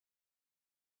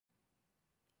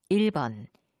1번.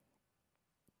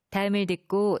 다음을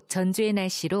듣고 전주의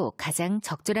날씨로 가장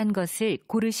적절한 것을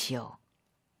고르시오.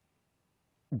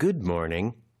 Good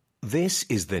morning. This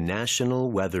is the National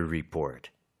Weather Report.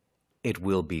 It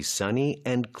will be sunny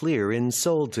and clear in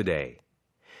Seoul today.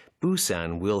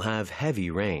 Busan will have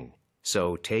heavy rain,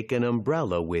 so take an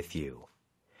umbrella with you.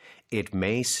 It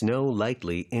may snow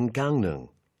lightly in Gangneung.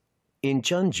 In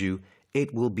Jeonju,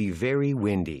 it will be very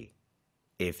windy.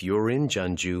 If you're in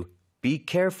Jeonju, be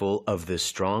careful of the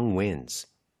strong winds.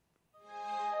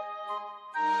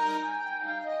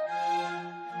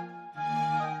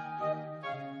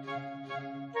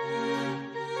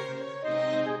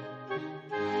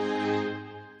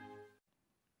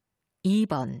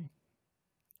 (2번)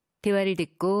 대화를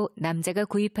듣고 남자가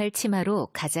구입할 치마로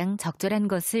가장 적절한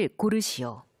것을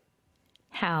고르시오.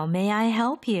 How may I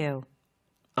help you?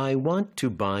 I want to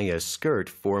buy a skirt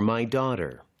for my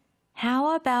daughter.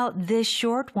 How about this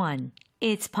short one?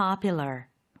 It's popular.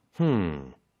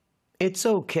 It's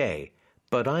okay,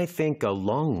 but I think a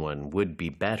long one would be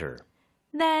better.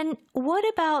 Then what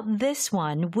about this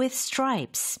one with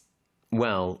stripes?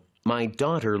 Well, my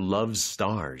daughter loves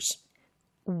stars.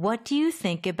 What do you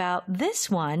think about this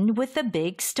one with a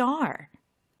big star?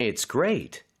 It's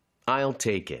great. I'll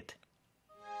take it.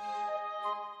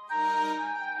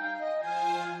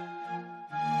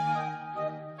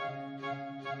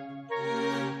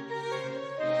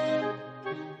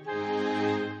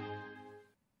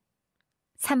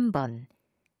 (3번)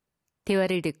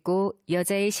 대화를 듣고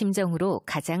여자의 심정으로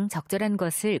가장 적절한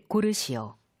것을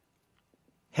고르시오.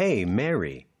 Hey,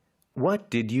 Mary, what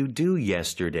did you do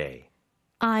yesterday?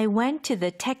 I went to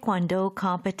the taekwondo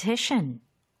competition.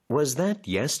 Was that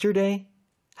yesterday?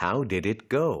 How did it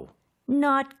go?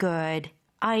 Not good.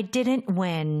 I didn't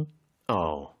win.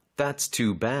 Oh, that's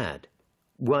too bad.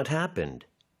 What happened?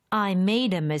 I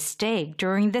made a mistake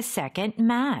during the second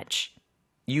match.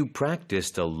 You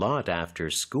practiced a lot after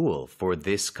school for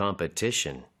this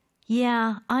competition.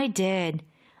 Yeah, I did.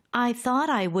 I thought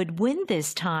I would win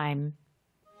this time.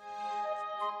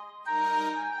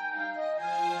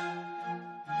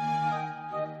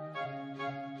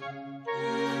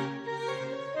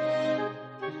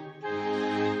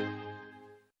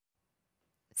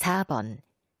 (4번)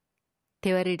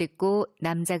 대화를 듣고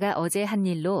남자가 어제 한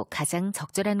일로 가장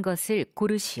적절한 것을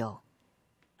고르시오.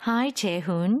 Hi,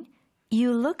 Jae-hoon.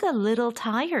 You look a little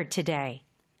tired today.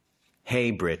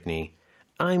 Hey, Brittany.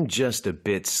 I'm just a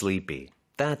bit sleepy.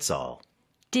 That's all.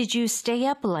 Did you stay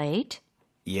up late?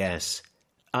 Yes.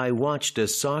 I watched a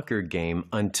soccer game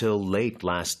until late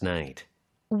last night.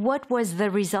 What was the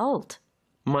result?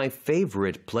 My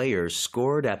favorite player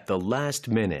scored at the last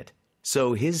minute,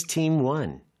 so his team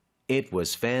won. It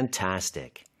was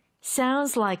fantastic.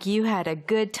 Sounds like you had a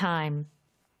good time.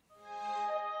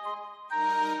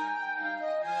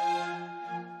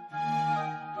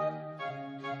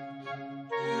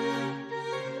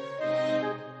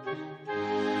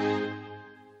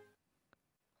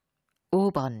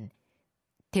 (5번)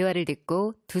 대화를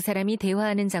듣고 두 사람이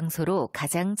대화하는 장소로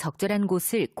가장 적절한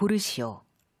곳을 고르시오.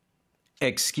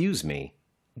 Excuse me,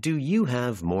 do you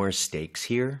have more steaks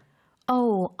here?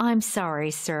 Oh, I'm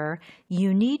sorry, sir.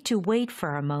 You need to wait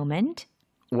for a moment.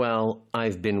 Well,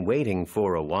 I've been waiting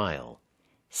for a while.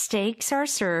 Steaks are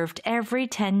served every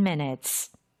 10 minutes.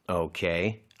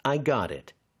 Okay, I got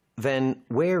it. Then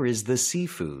where is the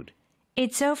seafood?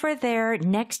 It's over there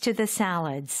next to the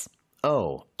salads.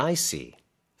 Oh, I see.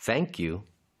 Thank you.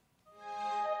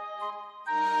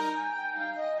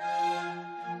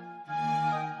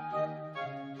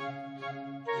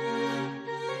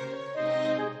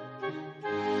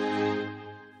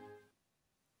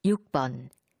 (6번)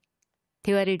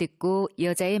 대화를 듣고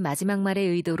여자의 마지막 말의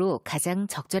의도로 가장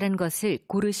적절한 것을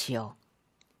고르시오.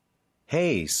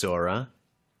 Hey, Sora.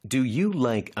 Do you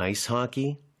like ice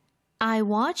hockey? I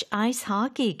watch ice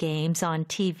hockey games on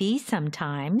TV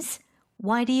sometimes.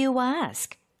 Why do you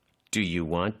ask? Do you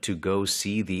want to go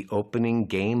see the opening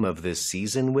game of the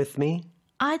season with me?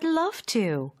 I'd love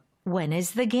to. When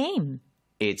is the game?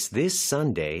 It's this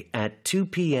Sunday at 2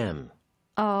 p.m.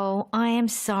 Oh, I am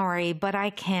sorry, but I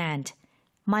can't.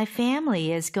 My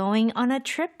family is going on a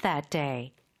trip that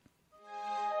day.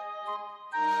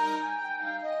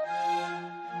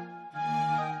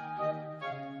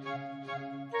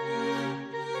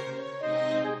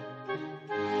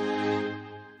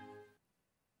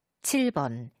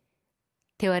 (7번)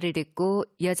 대화를 듣고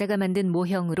여자가 만든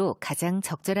모형으로 가장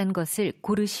적절한 것을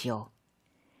고르시오.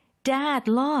 Dad,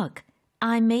 look.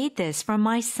 I made this from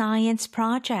my science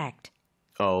project.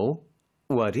 Oh?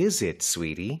 What is it,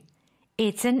 sweetie?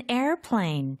 It's an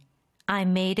airplane. I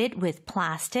made it with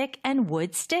plastic and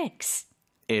wood sticks.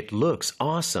 It looks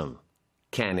awesome.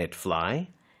 Can it fly?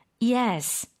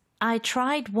 Yes, I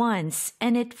tried once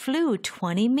and it flew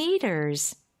 20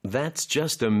 meters. That's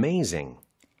just amazing.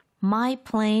 My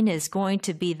plane is going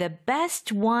to be the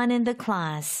best one in the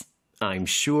class. I'm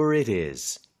sure it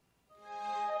is.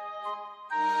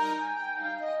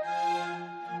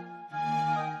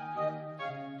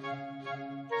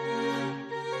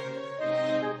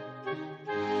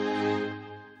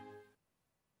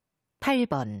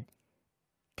 (8번)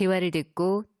 대화를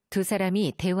듣고 두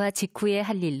사람이 대화 직후에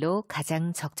할 일로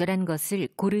가장 적절한 것을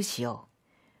고르시오.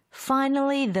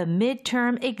 Finally, the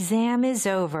midterm exam is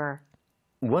over.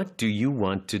 What do you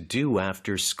want to do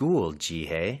after school,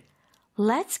 Jihye?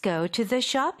 Let's go to the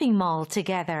shopping mall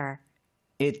together.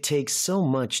 It takes so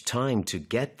much time to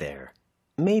get there.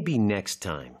 Maybe next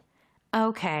time.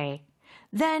 Okay.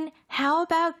 Then how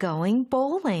about going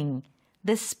bowling?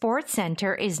 The sports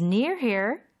center is near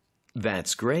here.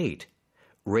 That's great.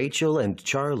 Rachel and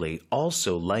Charlie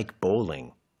also like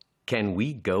bowling. Can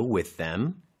we go with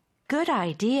them? Good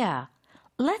idea.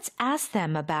 Let's ask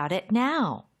them about it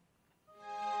now.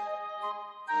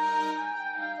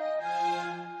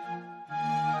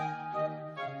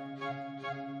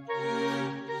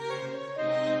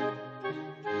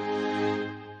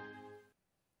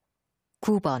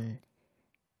 (9번)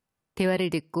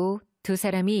 대화를 듣고 두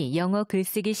사람이 영어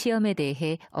글쓰기 시험에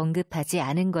대해 언급하지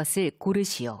않은 것을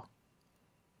고르시오.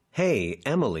 Hey,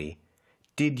 Emily,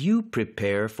 did you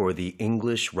prepare for the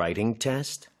English writing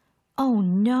test? Oh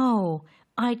no,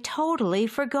 I totally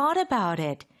forgot about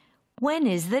it. When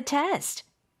is the test?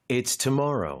 It's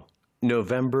tomorrow,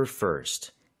 November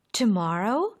 1st.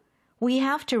 Tomorrow? We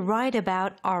have to write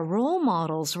about our role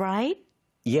models, right?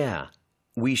 Yeah,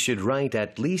 we should write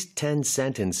at least 10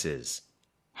 sentences.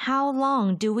 How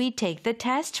long do we take the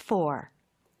test for?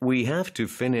 We have to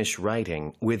finish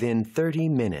writing within 30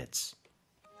 minutes.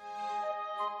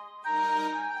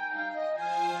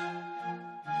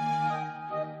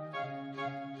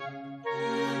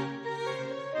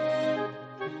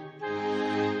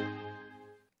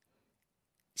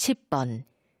 (10번)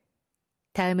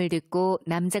 다음을 듣고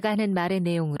남자가 하는 말의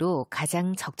내용으로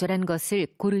가장 적절한 것을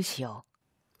고르시오.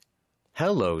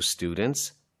 Hello,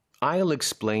 students. I'll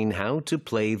explain how to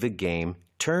play the game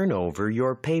Turn Over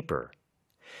Your Paper.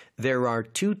 There are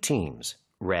two teams,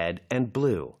 red and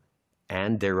blue,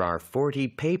 and there are 40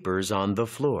 papers on the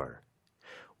floor.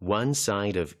 One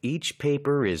side of each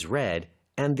paper is red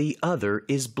and the other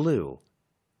is blue.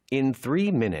 In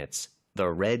 3 minutes, the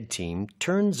red team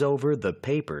turns over the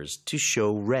papers to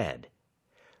show red.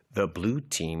 The blue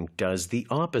team does the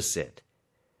opposite.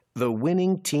 The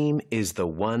winning team is the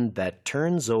one that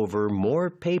turns over more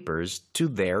papers to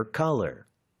their color.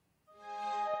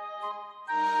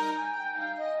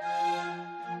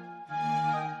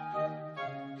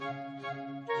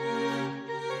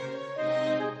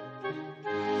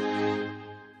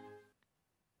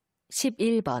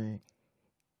 (11번)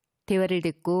 대화를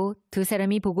듣고 두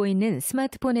사람이 보고 있는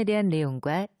스마트폰에 대한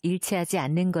내용과 일치하지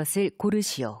않는 것을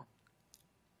고르시오.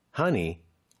 Honey,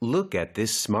 look at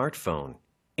this smartphone.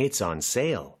 It's on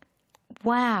sale.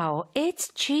 Wow,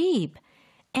 it's cheap.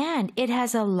 And it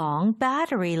has a long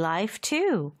battery life,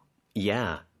 too.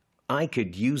 Yeah, I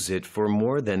could use it for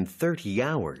more than 30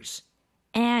 hours.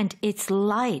 And it's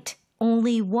light,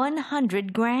 only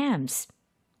 100 grams.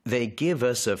 They give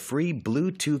us a free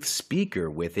Bluetooth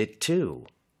speaker with it, too.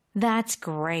 That's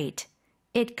great.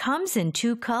 It comes in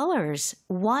 2 colors,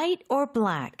 white or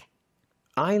black.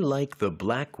 I like the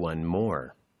black one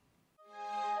more.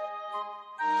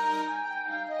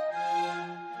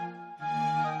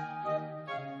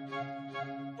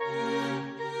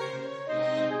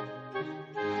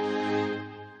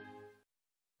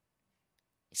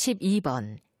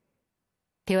 (12번)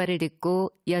 대화를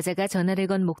듣고 여자가 전화를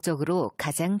건 목적으로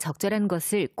가장 적절한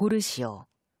것을 고르시오.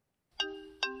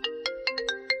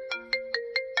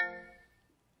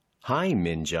 Hi,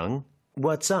 Minjung.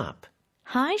 What's up?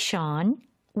 Hi, Sean.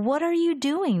 What are you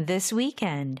doing this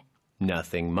weekend?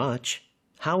 Nothing much.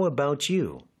 How about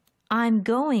you? I'm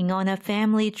going on a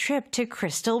family trip to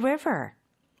Crystal River.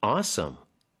 Awesome.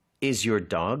 Is your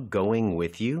dog going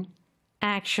with you?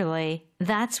 Actually,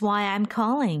 that's why I'm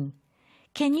calling.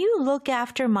 Can you look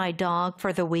after my dog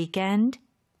for the weekend?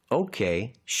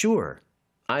 Okay, sure.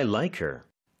 I like her.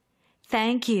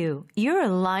 Thank you. You're a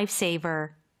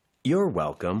lifesaver. You're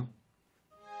welcome.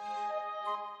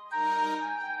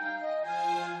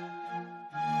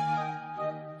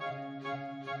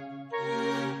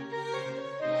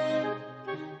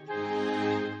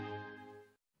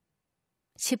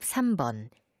 (13번)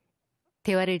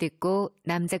 대화를 듣고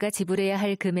남자가 지불해야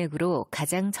할 금액으로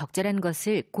가장 적절한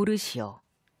것을 고르시오.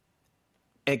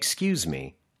 Excuse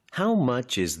me, how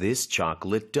much is this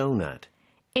chocolate donut?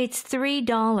 It's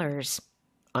 $3.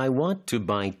 I want to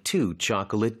buy 2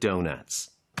 chocolate donuts.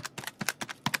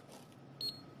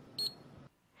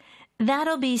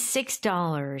 That'll be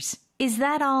 $6. Is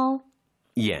that all?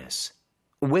 Yes.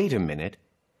 Wait a minute.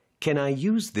 Can I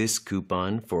use this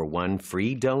coupon for 1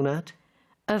 free donut?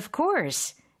 Of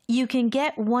course. You can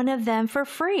get one of them for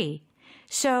free.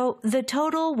 So the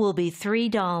total will be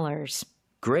 $3.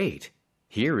 Great.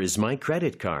 Here is my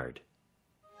credit card.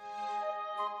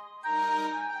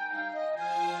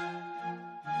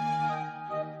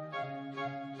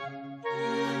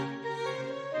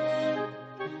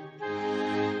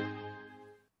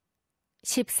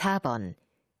 (14번)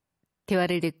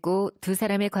 대화를 듣고 두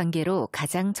사람의 관계로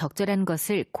가장 적절한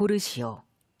것을 고르시오.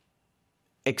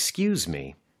 Excuse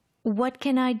me. What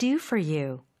can I do for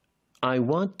you? I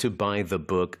want to buy the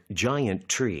book Giant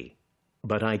Tree,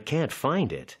 but I can't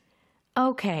find it.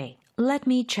 Okay, let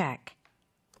me check.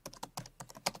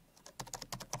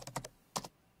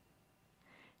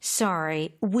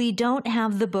 Sorry, we don't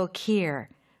have the book here,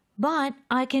 but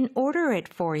I can order it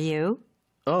for you.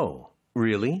 Oh,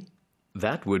 really?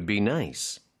 That would be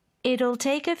nice. It'll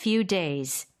take a few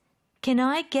days. Can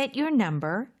I get your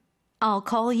number? I'll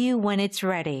call you when it's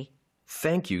ready.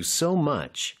 Thank you so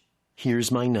much. Here's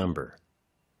my number.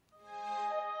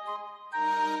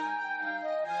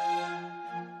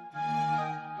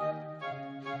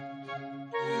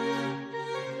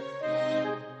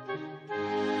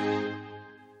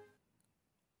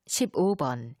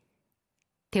 (15번)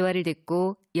 대화를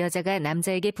듣고 여자가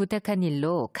남자에게 부탁한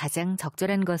일로 가장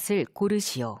적절한 것을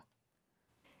고르시오.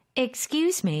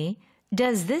 Excuse me,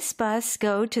 does this bus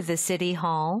go to the city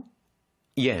hall?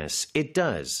 Yes, it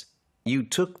does. You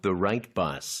took the right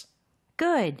bus.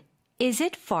 Good. Is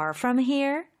it far from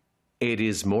here? It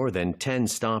is more than 10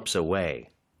 stops away.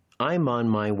 I'm on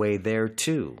my way there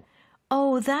too.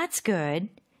 Oh, that's good.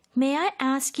 May I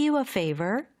ask you a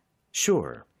favor?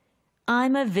 Sure.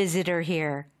 I'm a visitor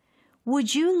here.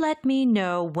 Would you let me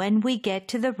know when we get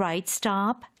to the right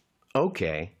stop?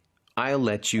 Okay. I'll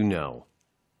let you know.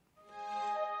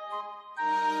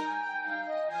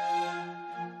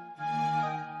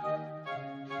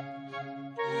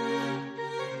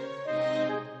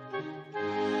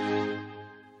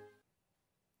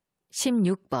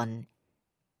 (16번)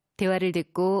 대화를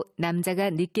듣고 남자가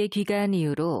늦게 귀가한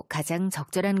이유로 가장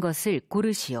적절한 것을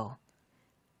고르시오.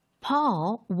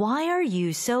 Paul, why are you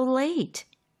so late?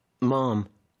 Mom,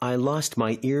 I lost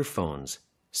my earphones,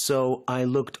 so I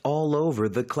looked all over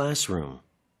the classroom.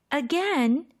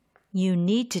 Again? You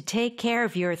need to take care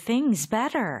of your things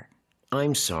better.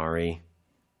 I'm sorry.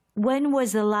 When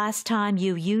was the last time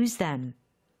you used them?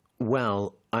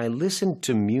 Well, I listened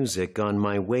to music on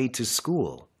my way to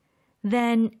school.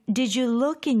 Then, did you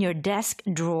look in your desk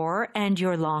drawer and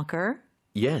your locker?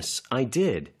 Yes, I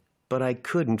did, but I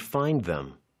couldn't find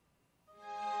them.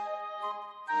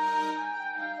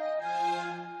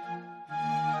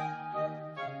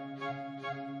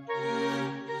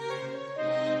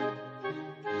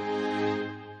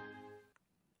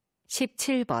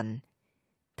 (17번)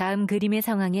 다음 그림의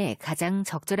상황에 가장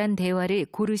적절한 대화를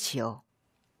고르시오.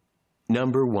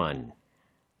 Number 1.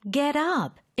 Get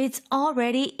up. It's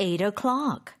already 8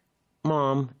 o'clock.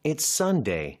 Mom, it's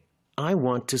Sunday. I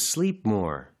want to sleep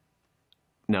more.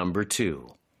 Number 2.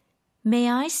 May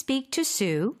I speak to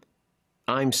Sue?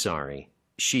 I'm sorry.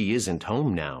 She isn't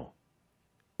home now.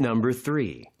 Number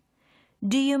 3.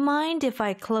 Do you mind if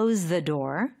I close the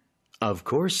door? Of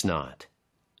course not.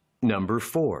 Number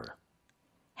 4.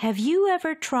 Have you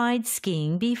ever tried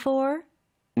skiing before?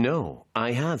 No,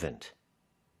 I haven't.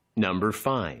 Number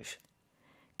 5.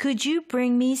 Could you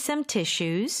bring me some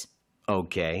tissues?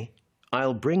 Okay,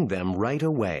 I'll bring them right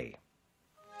away.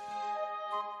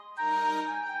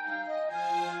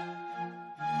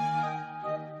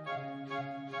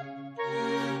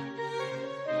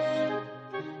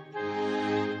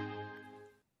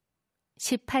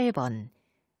 (18번)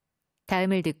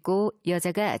 다음을 듣고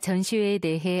여자가 전시회에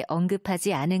대해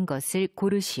언급하지 않은 것을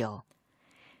고르시오.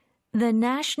 The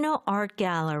National Art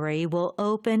Gallery will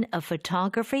open a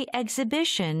photography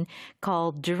exhibition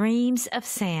called Dreams of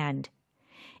Sand.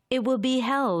 It will be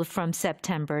held from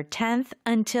September 10th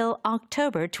until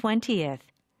October 20th.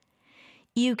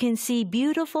 You can see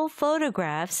beautiful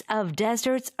photographs of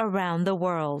deserts around the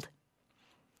world.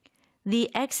 The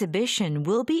exhibition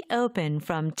will be open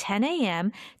from 10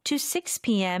 a.m. to 6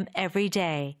 p.m. every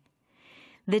day.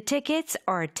 The tickets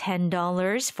are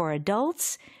 $10 for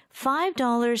adults,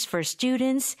 $5 for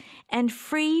students, and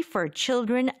free for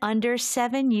children under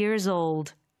 7 years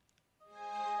old.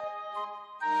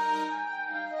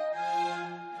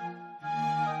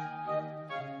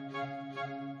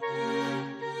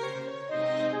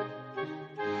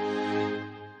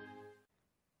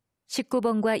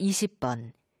 19번과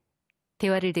 20번.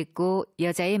 대화를 듣고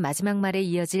여자의 마지막 말에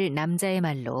이어질 남자의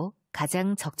말로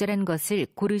가장 적절한 것을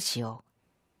고르시오.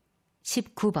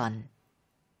 19번.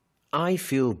 I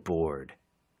feel bored.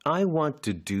 I want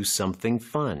to do something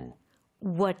fun.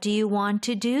 What do you want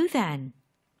to do then?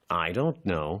 I don't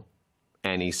know.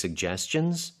 Any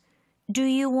suggestions? Do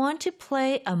you want to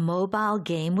play a mobile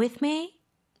game with me?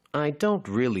 I don't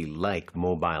really like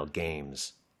mobile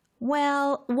games.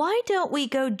 Well, why don't we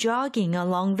go jogging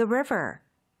along the river?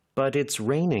 But it's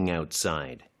raining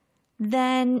outside.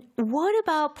 Then what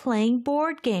about playing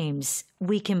board games?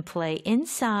 We can play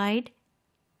inside.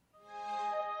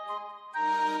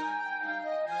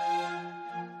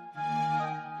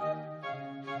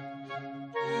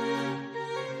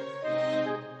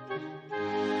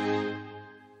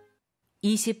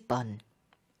 (20번)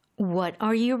 What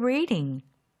are you reading?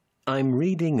 I'm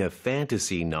reading a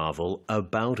fantasy novel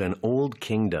about an old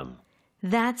kingdom.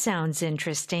 That sounds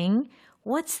interesting.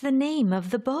 What's the name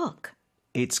of the book?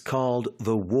 It's called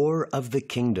The War of the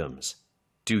Kingdoms.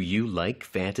 Do you like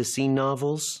fantasy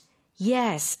novels?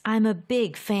 Yes, I'm a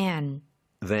big fan.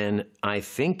 Then I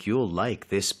think you'll like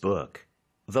this book.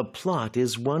 The plot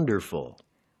is wonderful.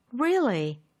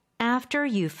 Really? After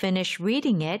you finish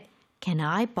reading it, can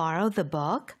I borrow the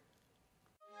book?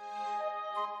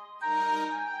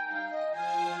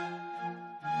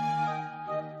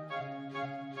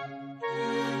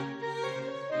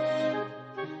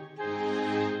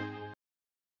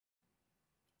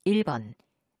 (1번)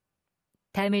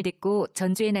 다음을 듣고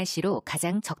전주의 날씨로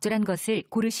가장 적절한 것을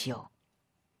고르시오.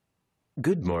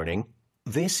 Good morning.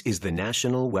 This is the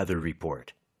National Weather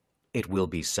Report. It will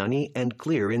be sunny and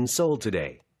clear in Seoul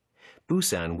today.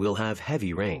 Busan will have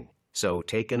heavy rain, so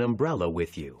take an umbrella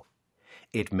with you.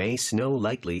 It may snow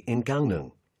lightly in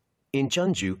Gangneung. In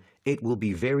Jeonju, it will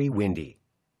be very windy.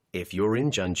 If you're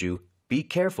in Jeonju, be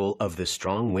careful of the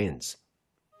strong winds.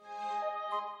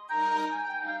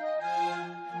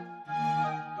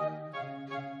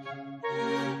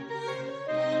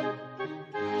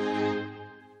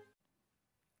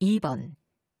 (2번)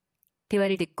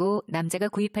 대화를 듣고 남자가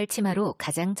구입할 치마로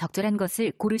가장 적절한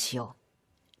것을 고르시오.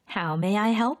 How may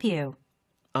I help you?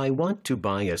 I want to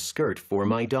buy a skirt for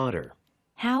my daughter.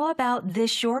 How about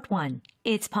this short one?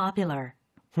 It's popular.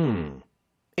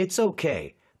 It's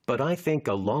okay, but I think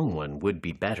a long one would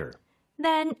be better.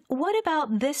 Then what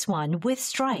about this one with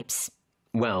stripes?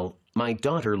 Well, my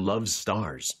daughter loves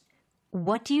stars.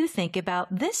 What do you think about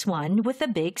this one with a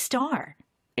big star?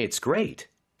 It's great.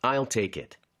 I'll take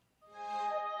it.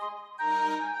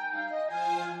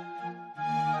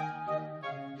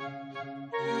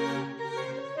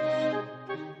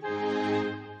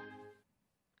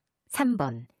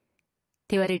 (3번)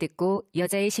 대화를 듣고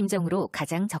여자의 심정으로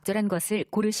가장 적절한 것을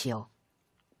고르시오.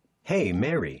 Hey,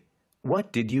 Mary,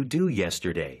 what did you do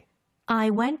yesterday? I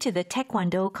went to the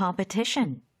taekwondo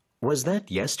competition. Was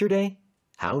that yesterday?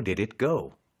 How did it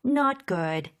go? Not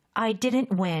good. I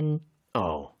didn't win.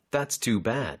 Oh, that's too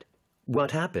bad.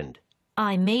 What happened?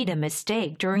 I made a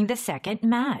mistake during the second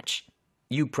match.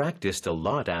 You practiced a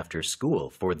lot after school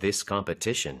for this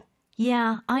competition.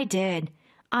 Yeah, I did.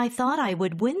 I thought I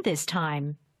would win this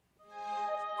time.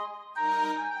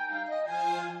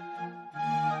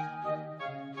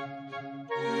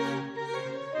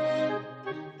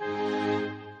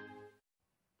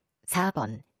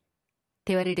 (4번)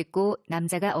 대화를 듣고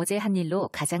남자가 어제 한 일로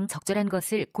가장 적절한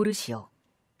것을 고르시오.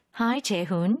 Hi,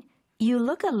 Jae-hoon. You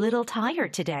look a little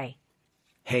tired today.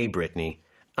 Hey, Brittany,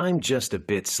 I'm just a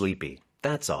bit sleepy,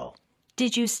 that's all.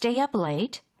 Did you stay up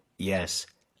late? Yes,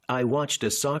 I watched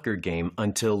a soccer game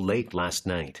until late last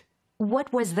night.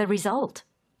 What was the result?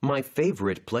 My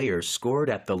favorite player scored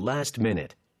at the last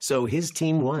minute, so his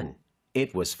team won.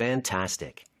 It was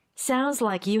fantastic. Sounds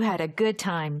like you had a good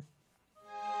time.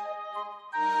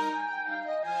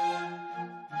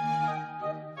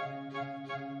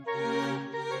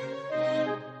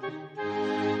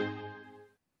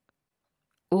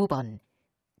 (5번)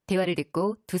 대화를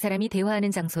듣고 두 사람이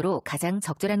대화하는 장소로 가장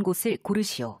적절한 곳을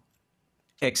고르시오.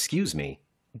 Excuse me,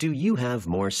 do you have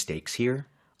more steaks here?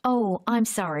 Oh, I'm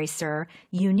sorry, sir.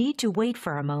 You need to wait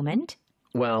for a moment.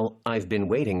 Well, I've been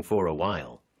waiting for a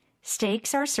while.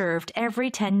 Steaks are served every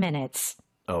 10 minutes.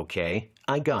 Okay,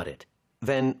 I got it.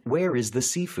 Then where is the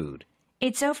seafood?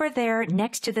 It's over there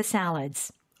next to the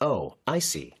salads. Oh, I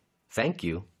see. Thank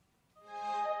you.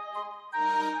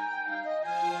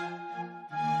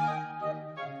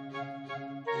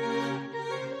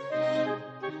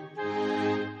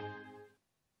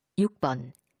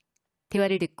 (6번)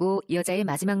 대화를 듣고 여자의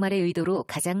마지막 말의 의도로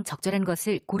가장 적절한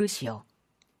것을 고르시오.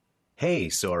 Hey,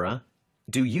 Sora,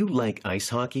 do you like ice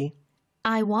hockey?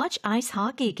 I watch ice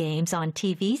hockey games on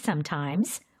TV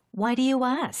sometimes. Why do you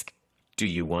ask? Do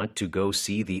you want to go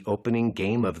see the opening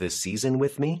game of the season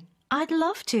with me? I'd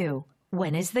love to.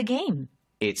 When is the game?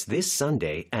 It's this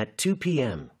Sunday at 2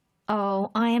 p.m. Oh,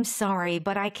 I am sorry,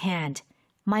 but I can't.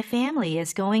 My family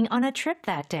is going on a trip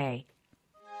that day.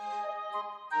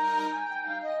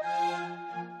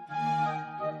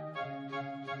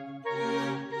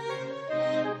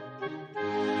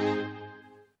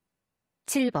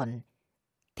 (7번)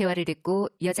 대화를 듣고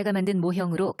여자가 만든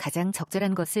모형으로 가장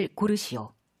적절한 것을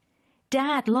고르시오.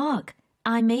 Dad, look.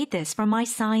 I made this for my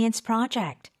science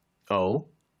project. Oh,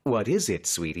 what is it,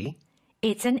 sweetie?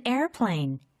 It's an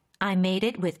airplane. I made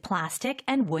it with plastic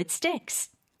and wood sticks.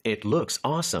 It looks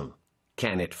awesome.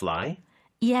 Can it fly?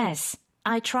 Yes,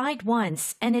 I tried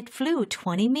once and it flew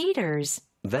 20 meters.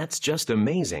 That's just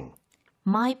amazing.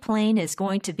 My plane is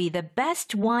going to be the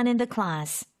best one in the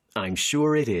class. I'm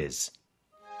sure it is.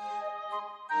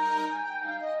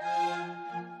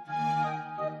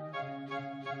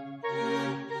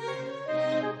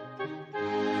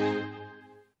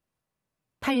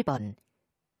 (8번)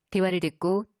 대화를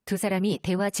듣고 두 사람이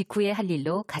대화 직후에 할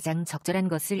일로 가장 적절한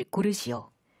것을 고르시오.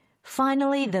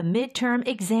 Finally, the midterm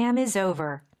exam is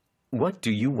over. What do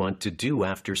you want to do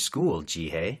after school,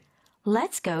 Jihei?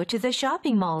 Let's go to the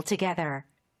shopping mall together.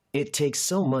 It takes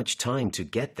so much time to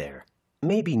get there.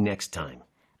 Maybe next time.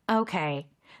 Okay.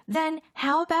 Then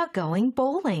how about going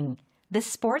bowling? The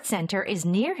sports center is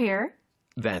near here.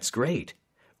 That's great.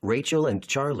 Rachel and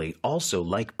Charlie also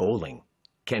like bowling.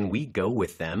 Can we go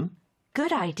with them?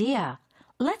 Good idea.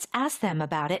 Let's ask them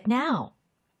about it now.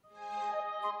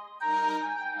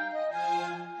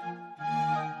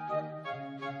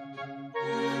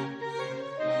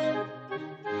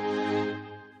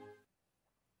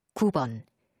 (9번)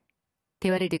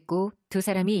 대화를 듣고 두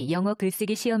사람이 영어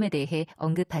글쓰기 시험에 대해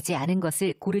언급하지 않은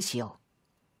것을 고르시오.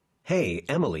 Hey,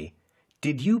 Emily,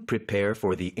 did you prepare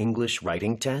for the English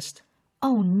writing test?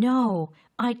 Oh no,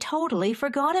 I totally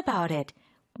forgot about it.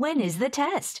 When is the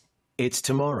test? It's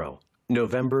tomorrow,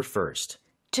 November 1st.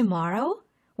 Tomorrow?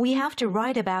 We have to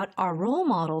write about our role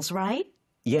models, right?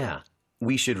 Yeah,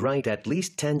 we should write at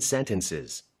least 10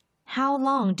 sentences. How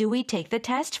long do we take the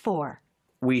test for?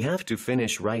 We have to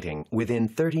finish writing within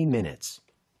 30 minutes.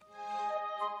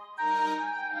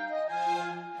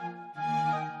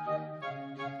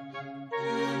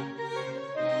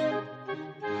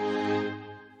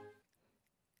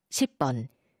 (10번)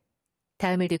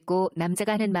 다음을 듣고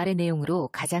남자가 하는 말의 내용으로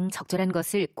가장 적절한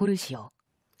것을 고르시오.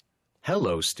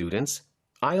 Hello, students.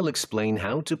 I'll explain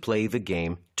how to play the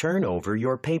game Turn Over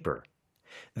Your Paper.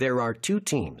 There are two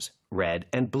teams, red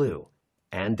and blue,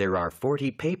 and there are 40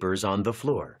 papers on the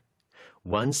floor.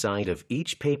 One side of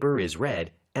each paper is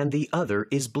red and the other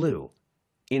is blue.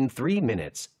 In 3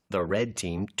 minutes, the red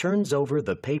team turns over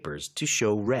the papers to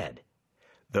show red.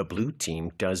 The blue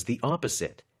team does the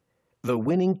opposite. The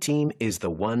winning team is the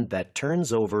one that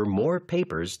turns over more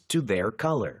papers to their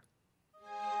color.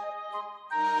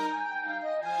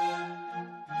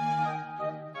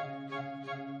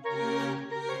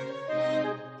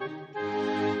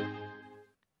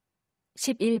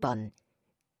 (11번)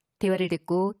 대화를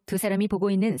듣고 두 사람이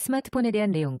보고 있는 스마트폰에 대한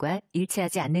내용과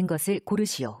일치하지 않는 것을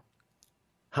고르시오.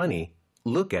 Honey,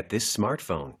 look at this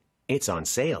smartphone. It's on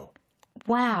sale.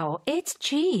 Wow, it's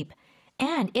cheap.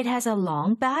 And it has a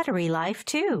long battery life,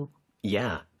 too.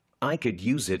 Yeah, I could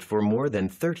use it for more than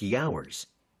 30 hours.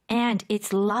 And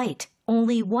it's light,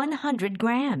 only 100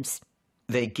 grams.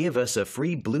 They give us a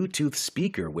free Bluetooth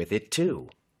speaker with it, too.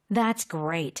 That's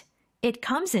great. It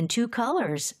comes in 2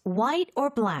 colors, white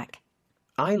or black.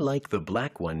 I like the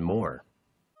black one more.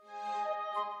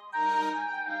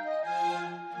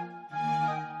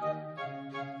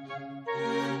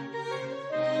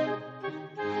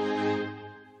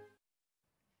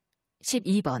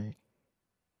 (12번)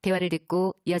 대화를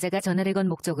듣고 여자가 전화를 건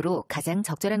목적으로 가장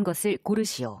적절한 것을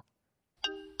고르시오.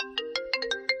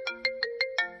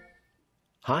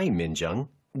 Hi, Minjung.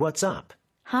 What's up?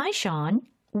 Hi, Sean.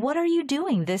 What are you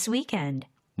doing this weekend?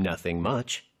 Nothing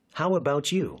much. How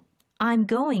about you? I'm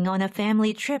going on a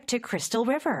family trip to Crystal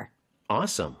River.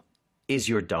 Awesome. Is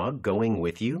your dog going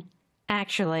with you?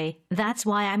 Actually, that's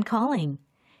why I'm calling.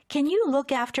 Can you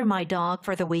look after my dog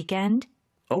for the weekend?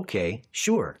 Okay,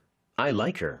 sure. I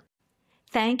like her.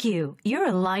 Thank you. You're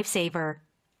a lifesaver.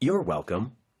 You're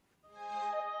welcome.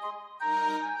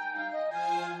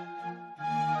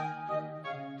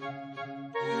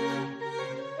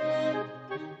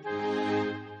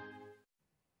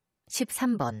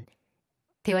 (13번)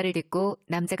 대화를 듣고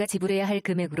남자가 지불해야 할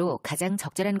금액으로 가장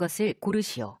적절한 것을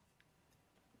고르시오.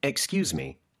 Excuse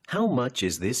me, how much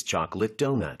is this chocolate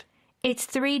donut? It's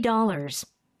 $3.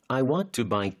 I want to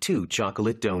buy 2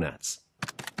 chocolate donuts.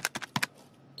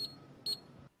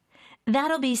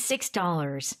 That'll be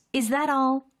 $6. Is that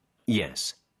all?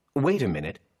 Yes. Wait a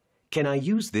minute. Can I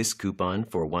use this coupon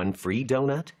for 1 free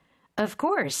donut? Of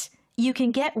course. You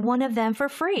can get one of them for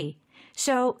free.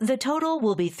 So the total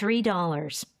will be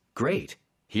 $3. Great.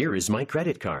 Here is my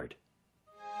credit card.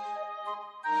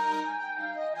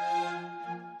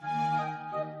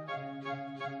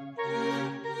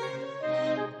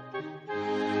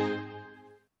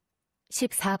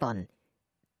 (14번)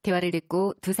 대화를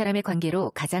듣고 두 사람의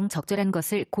관계로 가장 적절한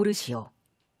것을 고르시오.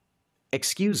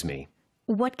 Excuse me.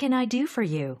 What can I do for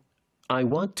you? I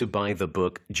want to buy the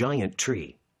book Giant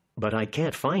Tree, but I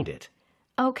can't find it.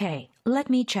 Okay, let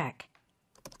me check.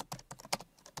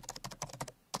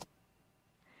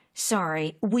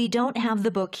 Sorry, we don't have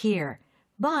the book here,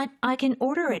 but I can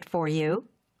order it for you.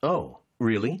 Oh,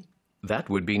 really? That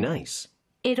would be nice.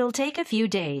 It'll take a few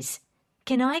days.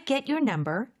 Can I get your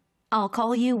number? I'll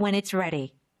call you when it's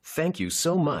ready. Thank you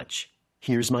so much.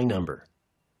 Here's my number.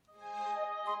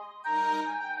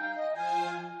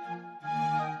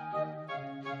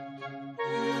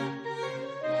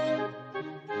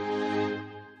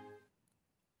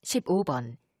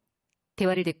 (15번)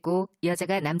 대화를 듣고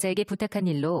여자가 남자에게 부탁한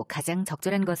일로 가장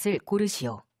적절한 것을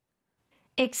고르시오.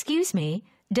 Excuse me,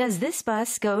 does this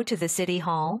bus go to the city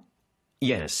hall?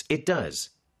 Yes, it does.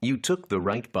 You took the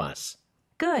right bus.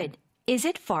 Good. Is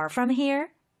it far from here?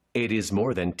 It is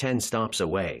more than 10 stops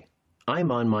away.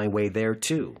 I'm on my way there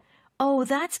too. Oh,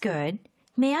 that's good.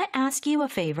 May I ask you a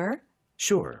favor?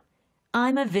 Sure.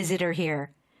 I'm a visitor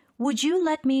here. Would you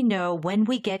let me know when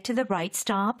we get to the right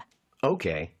stop?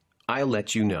 Okay, I'll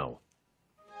let you know.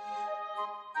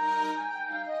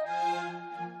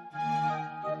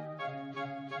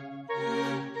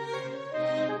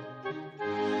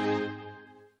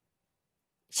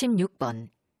 (16번)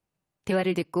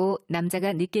 대화를 듣고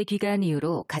남자가 늦게 귀가한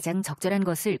이후로 가장 적절한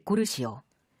것을 고르시오.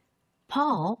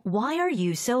 Paul, why are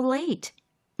you so late?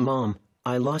 Mom,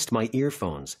 I lost my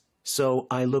earphones, so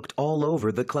I looked all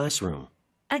over the classroom.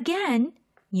 Again?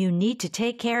 You need to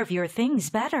take care of your things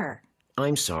better.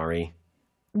 I'm sorry.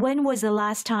 When was the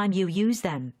last time you used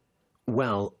them?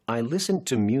 Well, I listened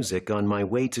to music on my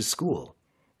way to school.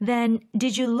 Then,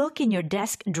 did you look in your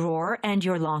desk drawer and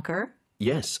your locker?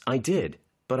 Yes, I did,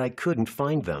 but I couldn't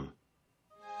find them.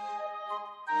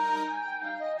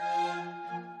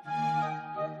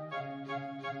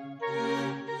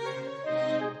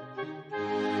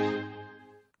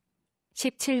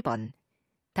 (17번)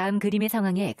 다음 그림의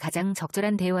상황에 가장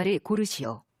적절한 대화를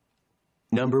고르시오.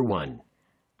 Number 1.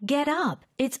 Get up.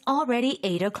 It's already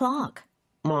 8 o'clock.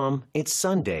 Mom, it's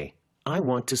Sunday. I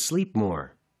want to sleep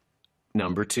more.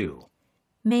 Number 2.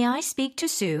 May I speak to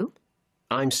Sue?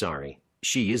 I'm sorry.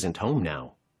 She isn't home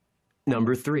now.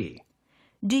 Number 3.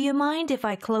 Do you mind if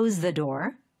I close the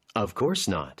door? Of course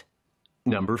not.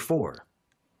 Number 4.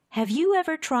 Have you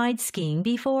ever tried skiing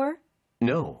before?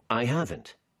 No, I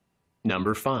haven't.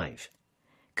 Number 5.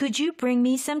 Could you bring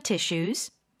me some tissues?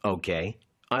 Okay,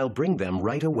 I'll bring them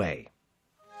right away.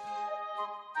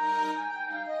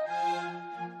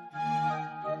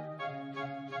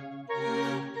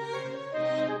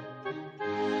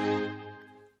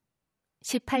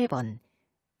 (18번)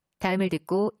 다음을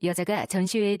듣고 여자가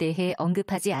전시회에 대해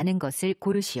언급하지 않은 것을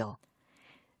고르시오.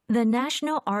 The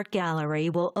National Art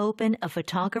Gallery will open a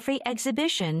photography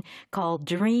exhibition called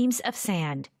Dreams of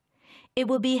Sand. It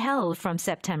will be held from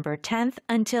September 10th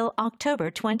until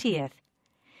October 20th.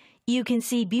 You can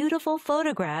see beautiful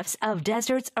photographs of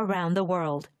deserts around the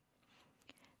world.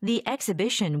 The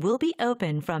exhibition will be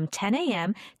open from 10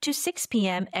 a.m. to 6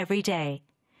 p.m. every day.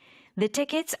 The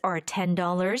tickets are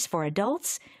 $10 for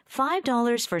adults,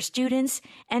 $5 for students,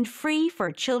 and free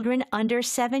for children under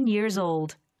 7 years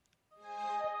old.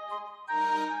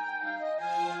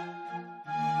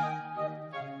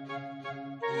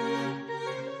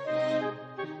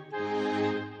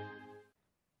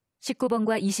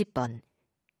 (19번과 20번)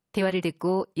 대화를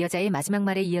듣고 여자의 마지막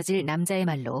말에 이어질 남자의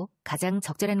말로 가장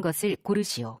적절한 것을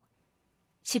고르시오.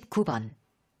 (19번)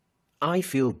 I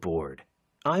feel bored.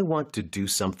 I want to do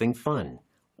something fun.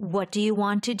 What do you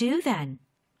want to do then?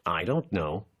 I don't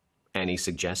know. Any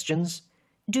suggestions?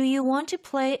 Do you want to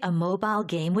play a mobile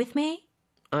game with me?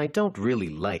 I don't really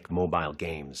like mobile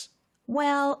games.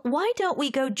 Well, why don't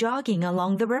we go jogging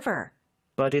along the river?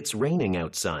 But it's raining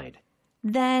outside.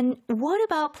 Then what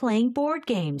about playing board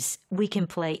games? We can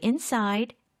play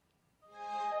inside.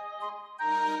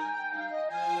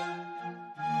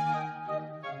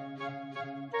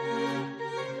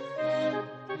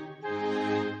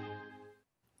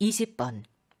 (20번)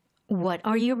 What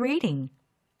are you reading?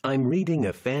 I'm reading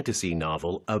a fantasy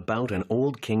novel about an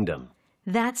old kingdom.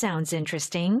 That sounds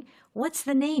interesting. What's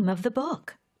the name of the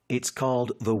book? It's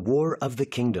called The War of the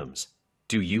Kingdoms.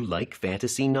 Do you like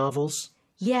fantasy novels?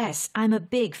 Yes, I'm a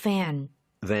big fan.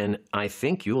 Then I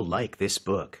think you'll like this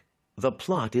book. The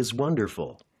plot is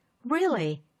wonderful.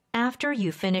 Really? After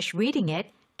you finish reading it,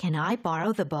 can I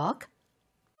borrow the book?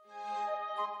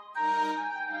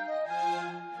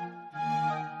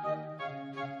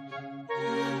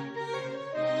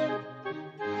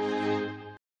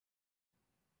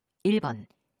 (1번)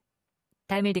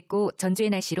 다음을 듣고 전주의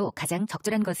날씨로 가장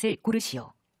적절한 것을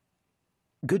고르시오.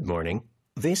 Good morning.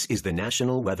 This is the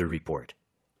National Weather Report.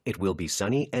 It will be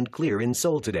sunny and clear in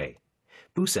Seoul today.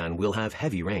 Busan will have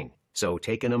heavy rain, so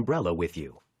take an umbrella with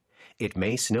you. It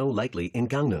may snow lightly in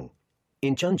Gangneung.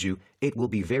 In Jeonju, it will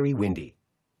be very windy.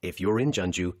 If you're in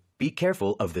Jeonju, be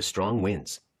careful of the strong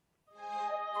winds.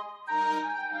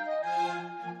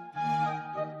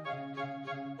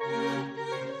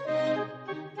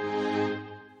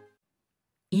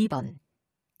 (2번)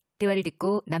 대화를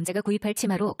듣고 남자가 구입할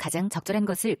치마로 가장 적절한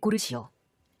것을 고르시오.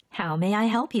 How may I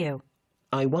help you?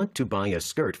 I want to buy a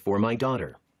skirt for my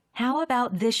daughter. How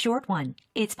about this short one?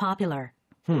 It's popular.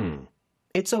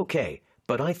 It's okay,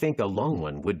 but I think a long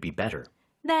one would be better.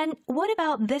 Then what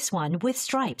about this one with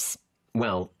stripes?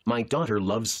 Well, my daughter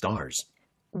loves stars.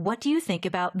 What do you think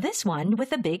about this one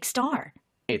with a big star?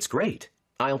 It's great.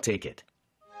 I'll take it.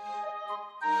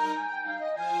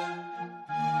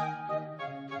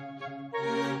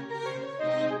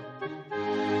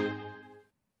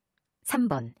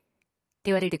 (3번)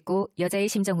 대화를 듣고 여자의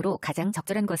심정으로 가장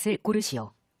적절한 것을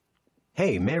고르시오.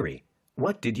 Hey, Mary,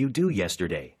 what did you do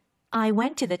yesterday? I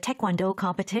went to the taekwondo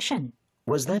competition.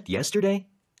 Was that yesterday?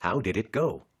 How did it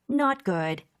go? Not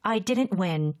good. I didn't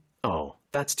win. Oh,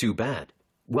 that's too bad.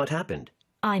 What happened?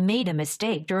 I made a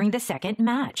mistake during the second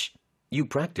match. You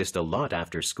practiced a lot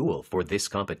after school for this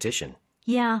competition.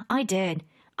 Yeah, I did.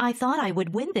 I thought I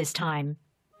would win this time.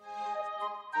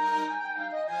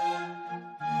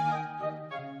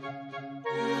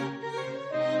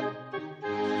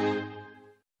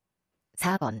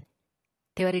 (4번)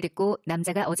 대화를 듣고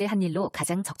남자가 어제 한 일로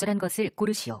가장 적절한 것을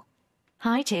고르시오.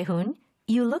 Hi, Jae-hoon.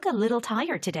 You look a little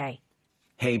tired today.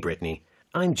 Hey, Brittany,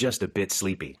 I'm just a bit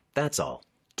sleepy, that's all.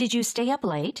 Did you stay up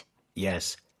late?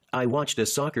 Yes, I watched a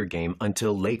soccer game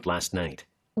until late last night.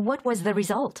 What was the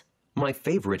result? My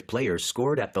favorite player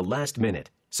scored at the last minute,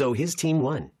 so his team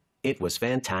won. It was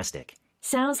fantastic.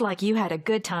 Sounds like you had a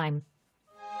good time.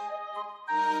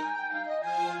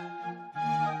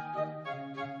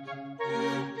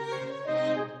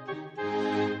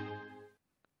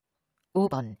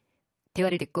 (5번)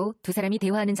 대화를 듣고 두 사람이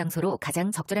대화하는 장소로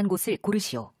가장 적절한 곳을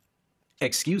고르시오.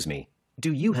 Excuse me,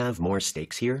 do you have more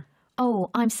steaks here? Oh,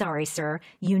 I'm sorry, sir.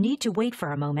 You need to wait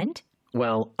for a moment.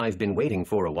 Well, I've been waiting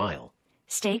for a while.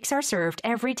 Steaks are served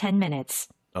every 10 minutes.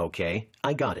 Okay,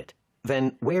 I got it.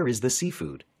 Then where is the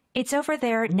seafood? It's over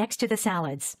there next to the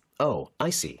salads. Oh, I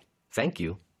see. Thank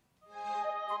you.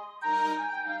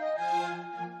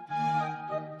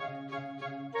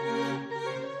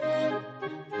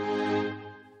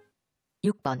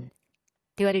 (6번)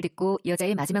 대화를 듣고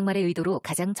여자의 마지막 말의 의도로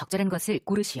가장 적절한 것을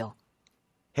고르시오.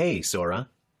 Hey, Sora,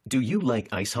 do you like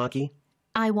ice hockey?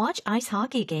 I watch ice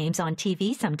hockey games on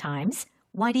TV sometimes.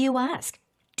 Why do you ask?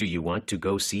 Do you want to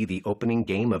go see the opening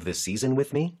game of the season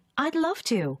with me? I'd love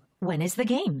to. When is the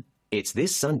game? It's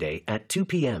this Sunday at 2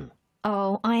 p.m.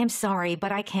 Oh, I am sorry,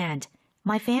 but I can't.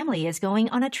 My family is going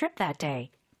on a trip that day.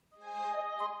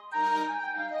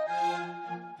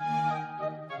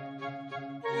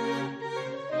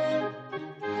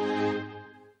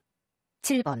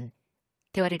 (7번)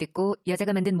 대화를 듣고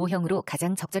여자가 만든 모형으로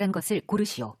가장 적절한 것을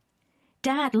고르시오.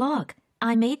 Dad, look.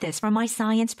 I made this for my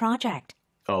science project.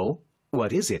 Oh,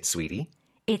 what is it, sweetie?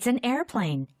 It's an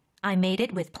airplane. I made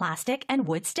it with plastic and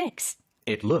wood sticks.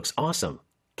 It looks awesome.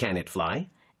 Can it fly?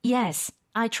 Yes,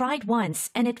 I tried once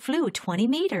and it flew 20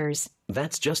 meters.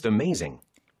 That's just amazing.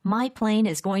 My plane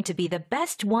is going to be the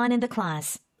best one in the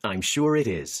class. I'm sure it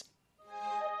is.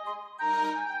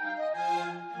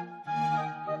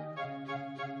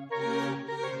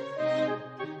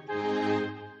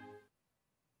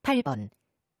 (8번)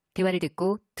 대화를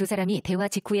듣고 두 사람이 대화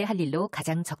직후에 할 일로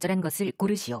가장 적절한 것을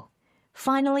고르시오.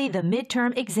 Finally, the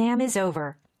midterm exam is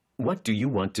over. What do you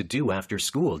want to do after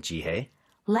school, Jihye?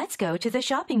 Let's go to the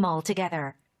shopping mall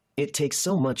together. It takes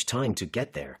so much time to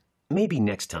get there. Maybe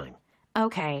next time.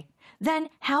 Okay. Then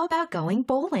how about going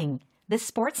bowling? The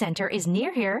sports center is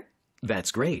near here.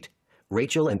 That's great.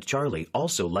 Rachel and Charlie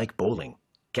also like bowling.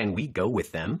 Can we go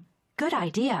with them? Good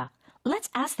idea. Let's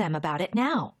ask them about it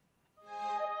now.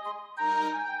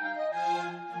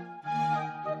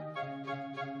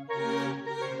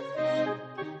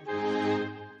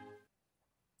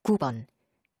 9번.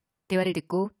 대화를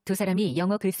듣고 두 사람이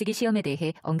영어 글쓰기 시험에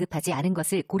대해 언급하지 않은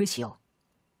것을 고르시오.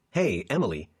 Hey,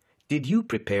 Emily, did you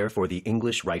prepare for the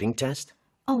English writing test?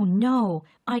 Oh no,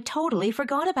 I totally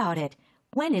forgot about it.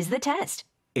 When is the test?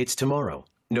 It's tomorrow,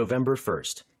 November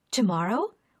 1st.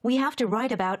 Tomorrow? We have to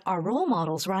write about our role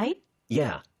models, right?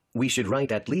 Yeah, we should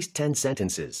write at least 10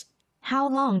 sentences. How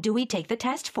long do we take the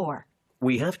test for?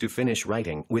 We have to finish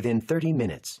writing within 30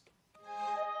 minutes.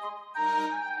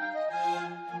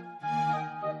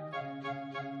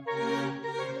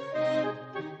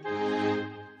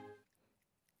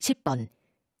 10번.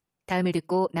 다음을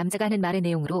듣고 남자가 하는 말의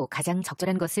내용으로 가장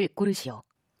적절한 것을 고르시오.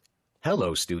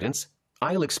 Hello, students.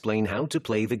 I'll explain how to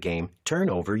play the game Turn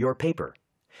Over Your Paper.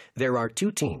 There are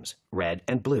two teams, red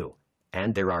and blue,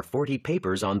 and there are 40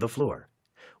 papers on the floor.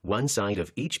 One side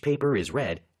of each paper is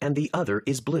red and the other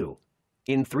is blue.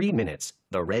 In 3 minutes,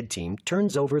 the red team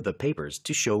turns over the papers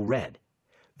to show red.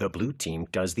 The blue team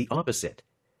does the opposite.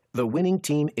 The winning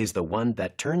team is the one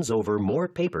that turns over more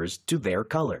papers to their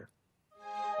color.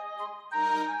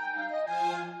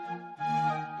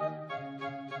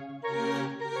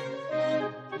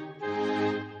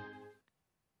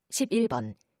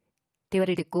 11번.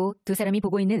 대화를 듣고 두 사람이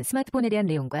보고 있는 스마트폰에 대한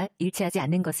내용과 일치하지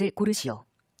않는 것을 고르시오.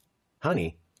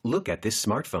 Honey, look at this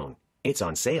smartphone. It's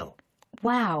on sale.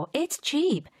 Wow, it's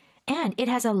cheap. And it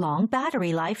has a long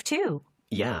battery life, too.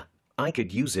 Yeah, I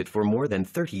could use it for more than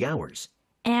 30 hours.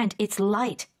 And it's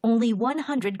light, only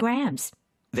 100 grams.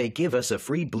 They give us a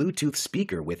free Bluetooth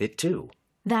speaker with it, too.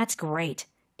 That's great.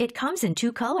 It comes in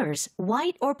 2 colors,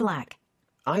 white or black.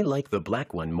 I like the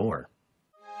black one more.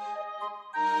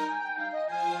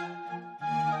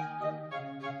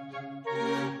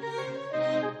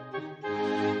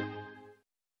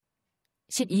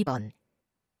 12번.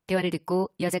 대화를 듣고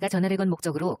여자가 전화를 건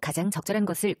목적으로 가장 적절한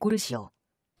것을 고르시오.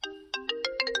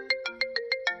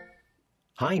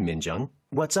 Hi, Minjung.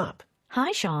 What's up?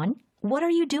 Hi, Sean. What are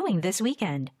you doing this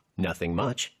weekend? Nothing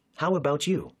much. How about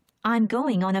you? I'm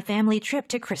going on a family trip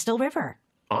to Crystal River.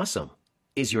 Awesome.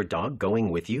 Is your dog going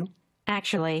with you?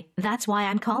 Actually, that's why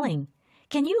I'm calling.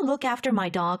 Can you look after my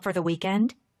dog for the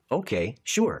weekend? Okay,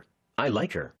 sure. I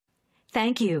like her.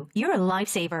 Thank you. You're a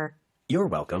lifesaver. You're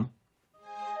welcome.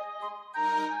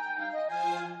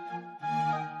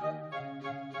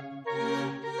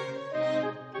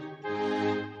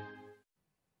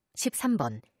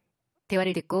 13번.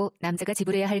 대화를 듣고 남자가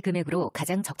지불해야 할 금액으로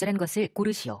가장 적절한 것을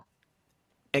고르시오.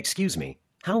 Excuse me,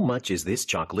 how much is this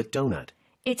chocolate donut?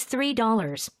 It's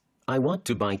 $3. I want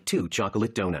to buy 2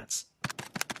 chocolate donuts.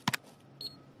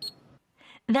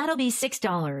 That'll be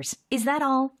 $6. Is that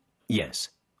all? Yes.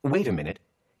 Wait a minute.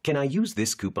 Can I use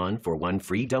this coupon for 1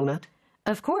 free donut?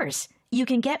 Of course. You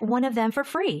can get one of them for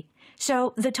free.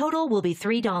 So the total will be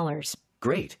 $3.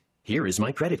 Great. Here is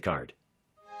my credit card.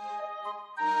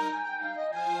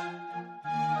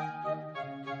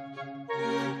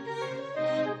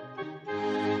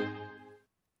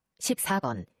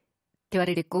 14번.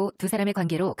 대화를 듣고 두 사람의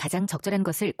관계로 가장 적절한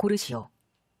것을 고르시오.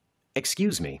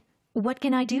 Excuse me. What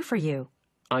can I do for you?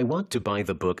 I want to buy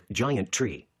the book Giant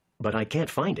Tree, but I can't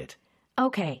find it.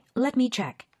 Okay, let me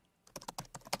check.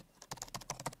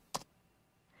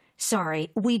 Sorry,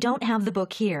 we don't have the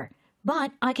book here,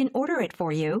 but I can order it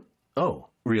for you. Oh,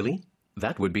 really?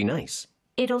 That would be nice.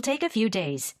 It'll take a few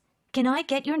days. Can I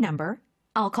get your number?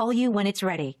 I'll call you when it's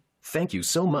ready. Thank you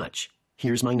so much.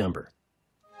 Here's my number.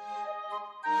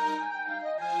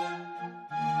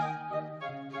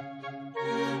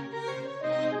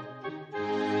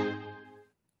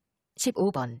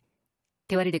 15번.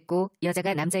 대화를 듣고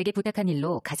여자가 남자에게 부탁한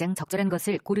일로 가장 적절한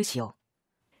것을 고르시오.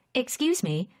 Excuse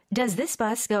me, does this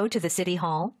bus go to the city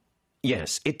hall?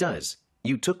 Yes, it does.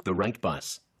 You took the right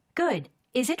bus. Good.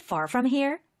 Is it far from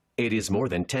here? It is more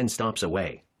than 10 stops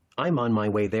away. I'm on my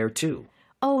way there too.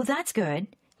 Oh, that's good.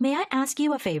 May I ask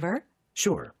you a favor?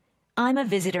 Sure. I'm a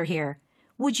visitor here.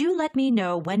 Would you let me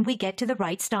know when we get to the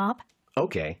right stop?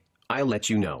 Okay, I'll let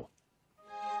you know.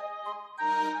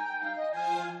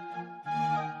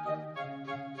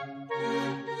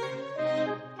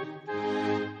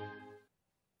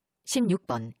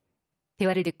 16번.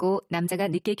 대화를 듣고 남자가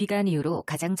늦게 귀가한 이유로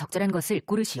가장 적절한 것을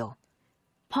고르시오.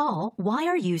 Paul, why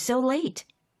are you so late?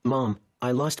 Mom,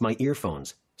 I lost my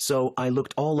earphones, so I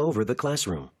looked all over the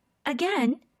classroom.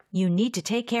 Again? You need to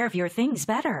take care of your things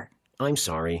better. I'm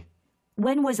sorry.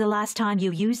 When was the last time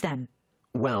you used them?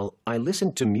 Well, I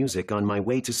listened to music on my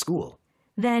way to school.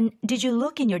 Then, did you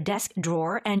look in your desk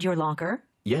drawer and your locker?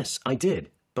 Yes, I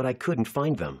did, but I couldn't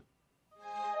find them.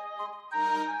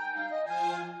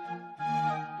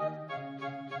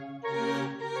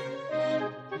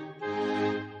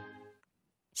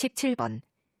 17번.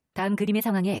 다음 그림의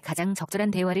상황에 가장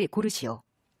적절한 대화를 고르시오.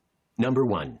 Number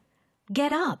 1.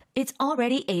 Get up. It's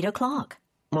already 8 o'clock.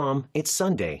 Mom, it's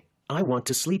Sunday. I want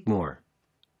to sleep more.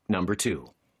 Number 2.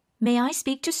 May I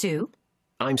speak to Sue?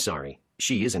 I'm sorry.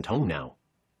 She isn't home now.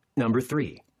 Number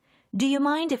 3. Do you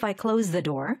mind if I close the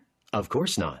door? Of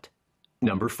course not.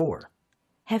 Number 4.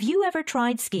 Have you ever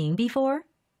tried skiing before?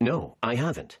 No, I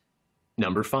haven't.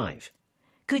 Number 5.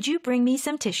 Could you bring me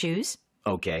some tissues?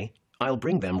 Okay, I'll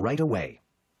bring them right away.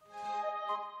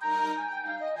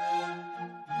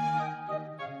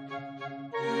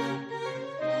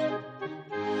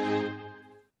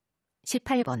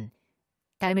 (18번)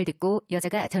 다음을 듣고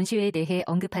여자가 전시회에 대해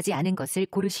언급하지 않은 것을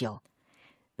고르시오.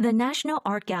 The National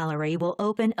Art Gallery will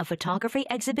open a photography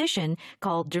exhibition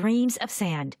called Dreams of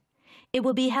Sand. It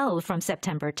will be held from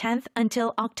September 10th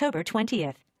until October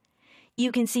 20th.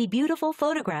 You can see beautiful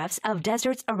photographs of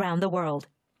deserts around the world.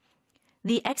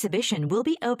 The exhibition will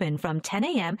be open from 10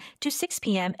 a.m. to 6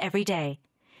 p.m. every day.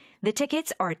 The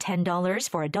tickets are $10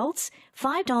 for adults,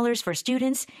 $5 for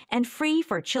students, and free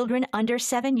for children under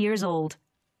 7 years old.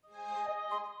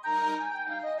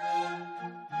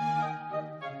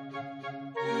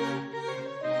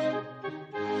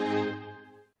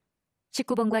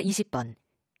 (19번과 20번)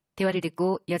 대화를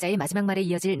듣고 여자의 마지막 말에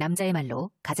이어질 남자의 말로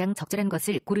가장 적절한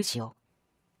것을 고르시오.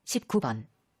 (19번)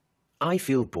 I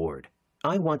feel bored.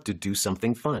 I want to do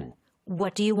something fun.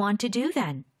 What do you want to do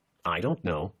then? I don't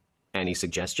know. Any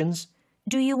suggestions?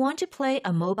 Do you want to play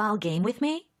a mobile game with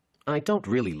me? I don't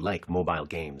really like mobile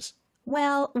games.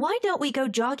 Well, why don't we go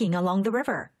jogging along the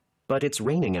river? But it's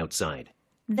raining outside.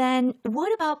 Then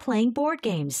what about playing board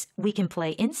games? We can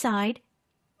play inside.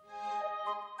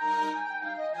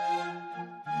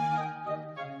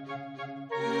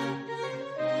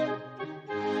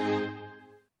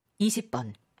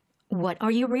 (20번) What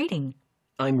are you reading?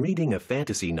 I'm reading a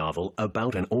fantasy novel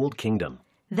about an old kingdom.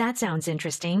 That sounds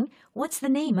interesting. What's the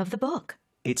name of the book?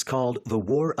 It's called The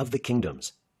War of the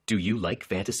Kingdoms. Do you like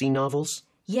fantasy novels?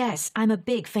 Yes, I'm a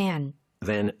big fan.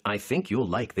 Then I think you'll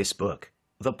like this book.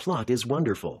 The plot is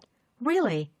wonderful.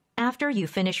 Really? After you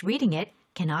finish reading it,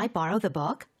 can I borrow the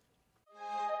book?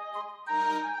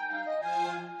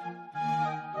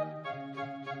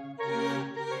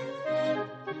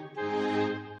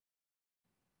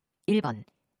 (1번)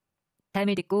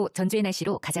 다음을 듣고 전주의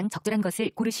날씨로 가장 적절한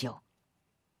것을 고르시오.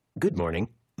 Good morning.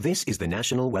 This is the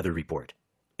National Weather Report.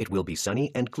 It will be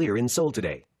sunny and clear in Seoul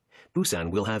today.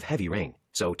 Busan will have heavy rain,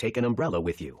 so take an umbrella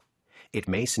with you. It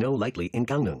may snow lightly in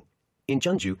Gangneung. In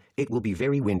Jeonju, it will be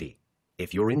very windy.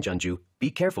 If you're in Jeonju,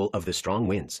 be careful of the strong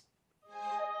winds.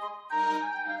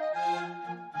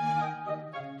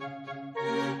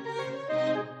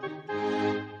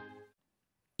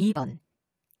 (2번)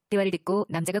 대화를 듣고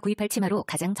남자가 구입할 치마로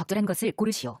가장 적절한 것을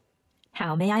고르시오.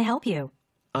 How may I help you?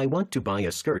 I want to buy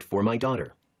a skirt for my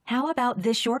daughter. How about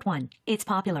this short one? It's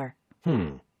popular.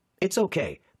 It's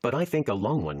okay, but I think a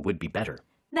long one would be better.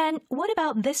 Then what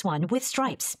about this one with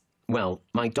stripes? Well,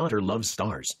 my daughter loves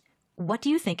stars. What do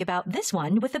you think about this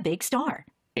one with a big star?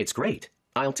 It's great.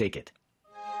 I'll take it.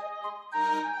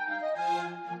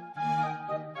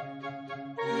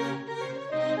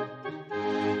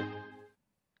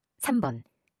 (3번)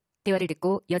 대화를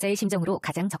듣고 여자의 심정으로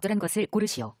가장 적절한 것을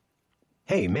고르시오.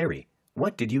 Hey, Mary,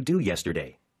 what did you do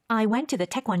yesterday? I went to the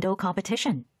taekwondo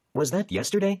competition. Was that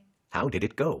yesterday? How did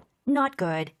it go? Not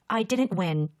good. I didn't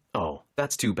win. Oh,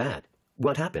 that's too bad.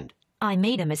 What happened? I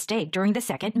made a mistake during the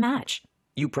second match.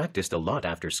 You practiced a lot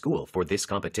after school for this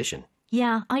competition.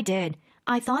 Yeah, I did.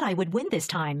 I thought I would win this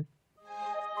time.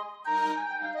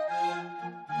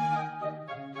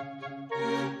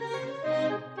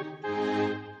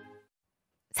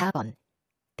 (4번)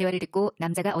 대화를 듣고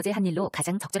남자가 어제 한 일로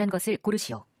가장 적절한 것을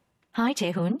고르시오. Hi,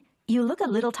 Taehoon. You look a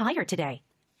little tired today.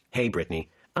 Hey, Brittany,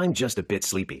 I'm just a bit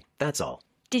sleepy, that's all.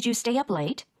 Did you stay up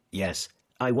late? Yes,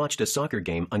 I watched a soccer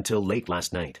game until late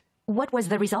last night. What was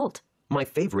the result? My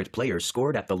favorite player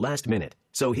scored at the last minute,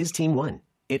 so his team won.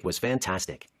 It was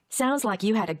fantastic. Sounds like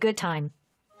you had a good time.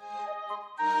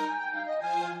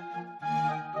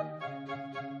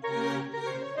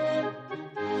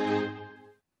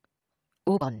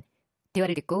 (5번)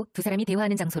 대화를 듣고 두 사람이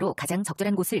대화하는 장소로 가장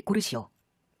적절한 곳을 고르시오.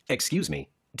 Excuse me,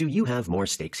 do you have more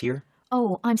steaks here?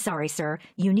 Oh, I'm sorry, sir.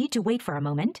 You need to wait for a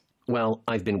moment. Well,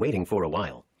 I've been waiting for a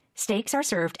while. Steaks are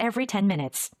served every 10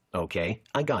 minutes. Okay,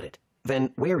 I got it.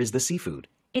 Then where is the seafood?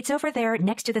 It's over there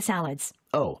next to the salads.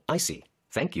 Oh, I see.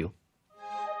 Thank you.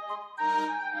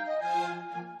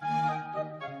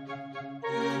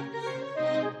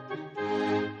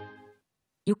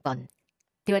 (6번)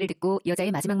 대화를 듣고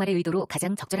여자의 마지막 말의 의도로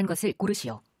가장 적절한 것을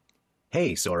고르시오.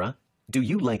 Hey, Sora, do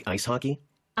you like ice hockey?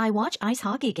 I watch ice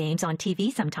hockey games on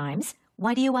TV sometimes.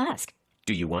 Why do you ask?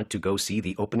 Do you want to go see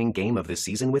the opening game of the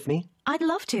season with me? I'd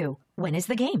love to. When is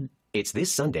the game? It's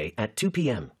this Sunday at 2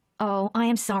 p.m. Oh, I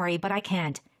am sorry, but I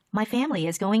can't. My family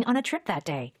is going on a trip that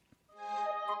day.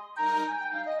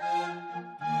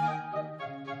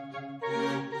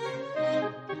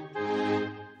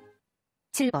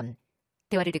 (7번)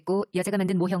 대화를 듣고 여자가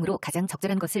만든 모형으로 가장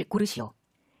적절한 것을 고르시오.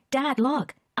 Dad,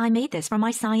 look. I made this for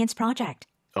my science project.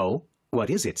 Oh, what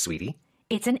is it, sweetie?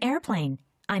 It's an airplane.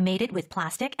 I made it with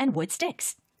plastic and wood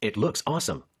sticks. It looks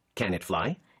awesome. Can it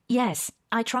fly? Yes,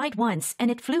 I tried once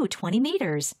and it flew 20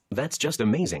 meters. That's just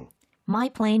amazing. My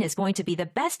plane is going to be the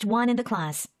best one in the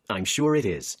class. I'm sure it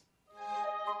is.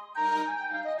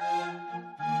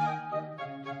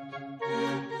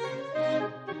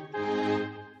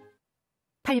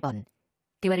 (8번)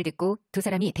 대화를 듣고 두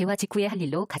사람이 대화 직후에 할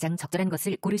일로 가장 적절한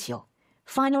것을 고르시오.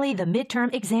 Finally, the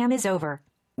midterm exam is over.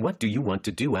 What do you want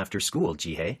to do after school,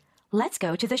 Jihei? Let's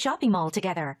go to the shopping mall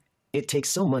together. It takes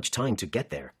so much time to get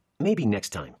there. Maybe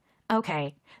next time.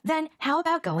 Okay, then how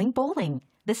about going bowling?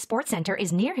 The sports center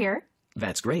is near here.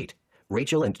 That's great.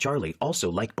 Rachel and Charlie also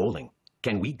like bowling.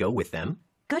 Can we go with them?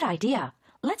 Good idea.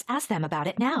 Let's ask them about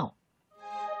it now.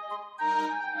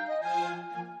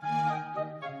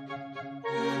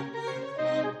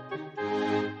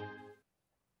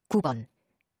 (9번)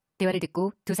 대화를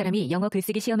듣고 두 사람이 영어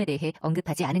글쓰기 시험에 대해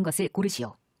언급하지 않은 것을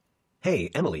고르시오. Hey,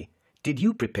 Emily, did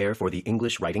you prepare for the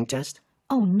English writing test?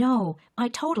 Oh no, I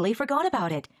totally forgot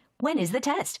about it. When is the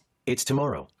test? It's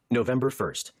tomorrow, November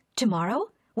 1st.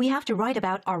 Tomorrow? We have to write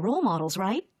about our role models,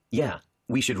 right? Yeah,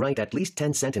 we should write at least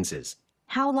 10 sentences.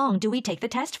 How long do we take the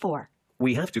test for?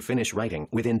 We have to finish writing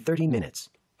within 30 minutes.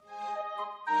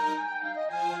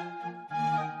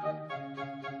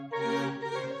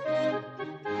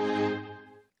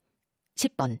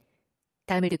 (10번)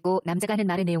 다음을 듣고 남자가 하는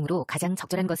말의 내용으로 가장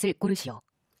적절한 것을 고르시오.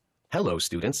 Hello,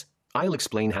 students. I'll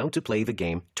explain how to play the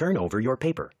game Turn Over Your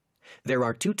Paper. There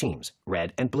are two teams,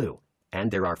 red and blue,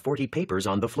 and there are 40 papers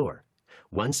on the floor.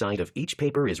 One side of each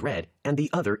paper is red and the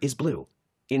other is blue.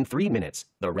 In 3 minutes,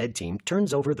 the red team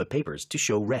turns over the papers to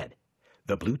show red.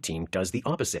 The blue team does the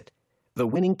opposite. The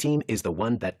winning team is the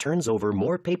one that turns over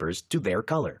more papers to their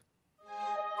color.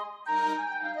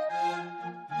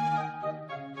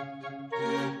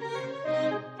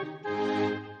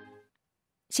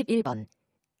 (11번)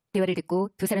 대화를 듣고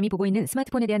두 사람이 보고 있는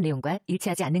스마트폰에 대한 내용과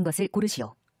일치하지 않는 것을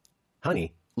고르시오.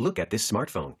 Honey, look at this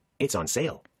smartphone. It's on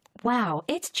sale. Wow,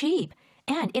 it's cheap.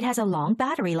 And it has a long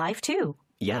battery life too.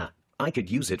 Yeah, I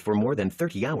could use it for more than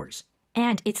 30 hours.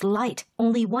 And it's light,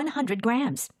 only 100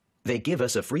 grams. They give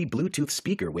us a free Bluetooth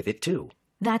speaker with it too.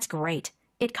 That's great.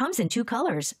 It comes in 2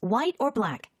 colors, white or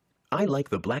black. I like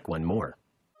the black one more.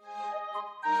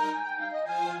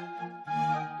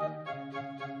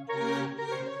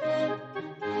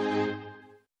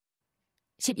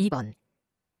 (12번)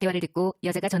 대화를 듣고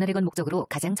여자가 전화를 건 목적으로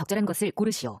가장 적절한 것을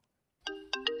고르시오.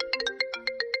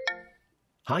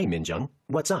 Hi, Minjung.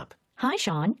 What's up? Hi,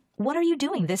 Sean. What are you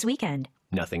doing this weekend?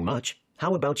 Nothing much.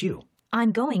 How about you?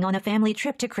 I'm going on a family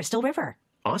trip to Crystal River.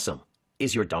 Awesome.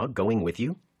 Is your dog going with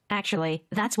you? Actually,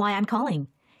 that's why I'm calling.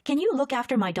 Can you look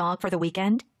after my dog for the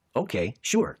weekend? Okay,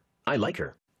 sure. I like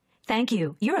her. Thank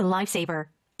you. You're a lifesaver.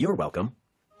 You're welcome.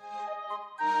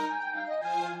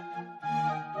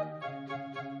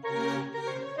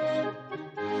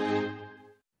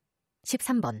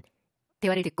 (13번)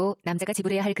 대화를 듣고 남자가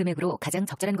지불해야 할 금액으로 가장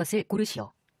적절한 것을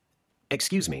고르시오.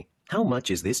 Excuse me, how much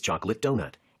is this chocolate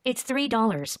donut? It's $3.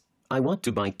 I want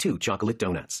to buy 2 chocolate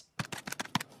donuts.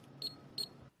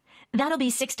 That'll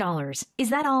be $6. Is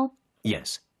that all?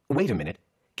 Yes. Wait a minute.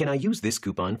 Can I use this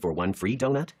coupon for 1 free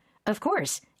donut? Of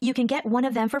course. You can get one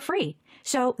of them for free.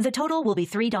 So the total will be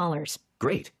 $3.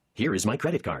 Great. Here is my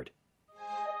credit card.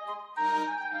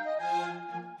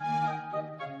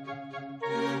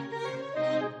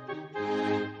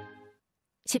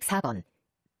 (14번)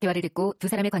 대화를 듣고 두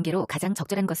사람의 관계로 가장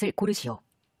적절한 것을 고르시오.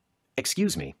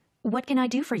 Excuse me. What can I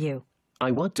do for you?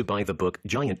 I want to buy the book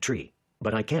Giant Tree,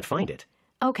 but I can't find it.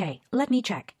 Okay, let me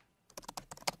check.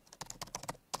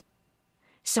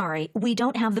 Sorry, we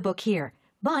don't have the book here,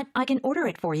 but I can order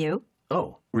it for you.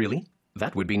 Oh, really?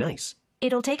 That would be nice.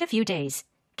 It'll take a few days.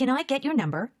 Can I get your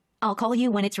number? I'll call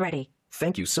you when it's ready.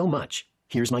 Thank you so much.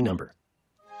 Here's my number.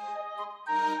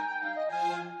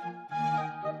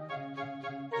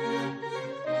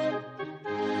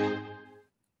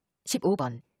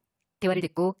 (15번) 대화를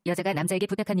듣고 여자가 남자에게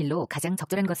부탁한 일로 가장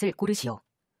적절한 것을 고르시오.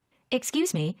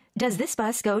 Excuse me, does this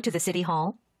bus go to the city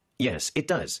hall? Yes, it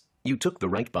does. You took the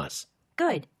right bus.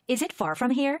 Good. Is it far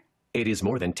from here? It is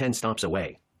more than 10 stops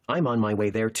away. I'm on my way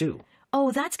there too.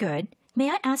 Oh, that's good. May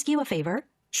I ask you a favor?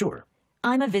 Sure.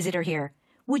 I'm a visitor here.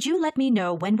 Would you let me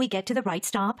know when we get to the right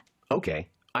stop? Okay,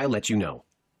 I'll let you know.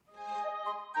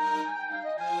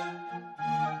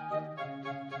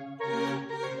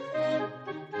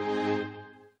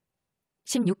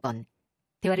 (16번)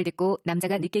 대화를 듣고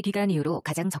남자가 늦게 귀가한 이후로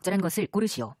가장 적절한 것을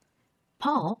고르시오.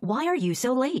 Paul, why are you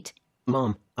so late?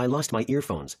 Mom, I lost my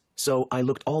earphones, so I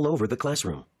looked all over the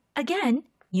classroom. Again?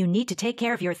 You need to take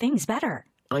care of your things better.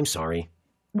 I'm sorry.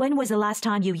 When was the last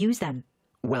time you used them?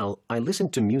 Well, I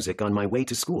listened to music on my way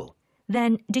to school.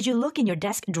 Then, did you look in your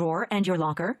desk drawer and your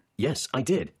locker? Yes, I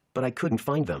did, but I couldn't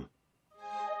find them.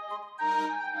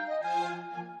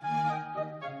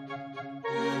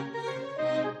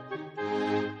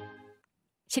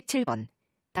 (17번)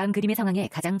 다음 그림의 상황에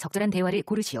가장 적절한 대화를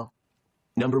고르시오.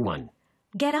 Number 1.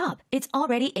 Get up. It's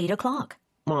already 8 o'clock.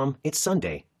 Mom, it's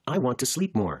Sunday. I want to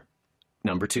sleep more.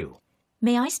 Number 2.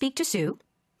 May I speak to Sue?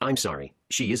 I'm sorry,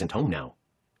 she isn't home now.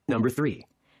 Number 3.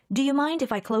 Do you mind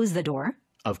if I close the door?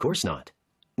 Of course not.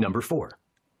 Number 4.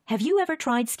 Have you ever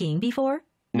tried skiing before?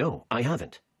 No, I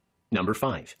haven't. Number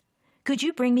 5. Could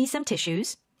you bring me some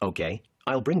tissues? Okay,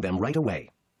 I'll bring them right away.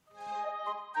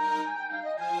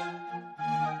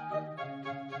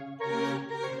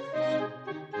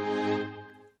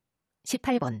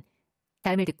 (18번)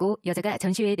 다음을 듣고 여자가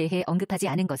전시회에 대해 언급하지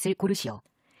않은 것을 고르시오.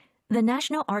 The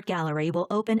National Art Gallery will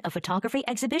open a photography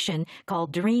exhibition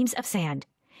called Dreams of Sand.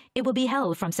 It will be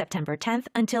held from September 10th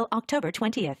until October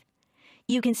 20th.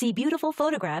 You can see beautiful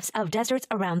photographs of deserts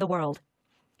around the world.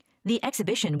 The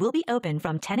exhibition will be open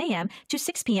from 10 a.m. to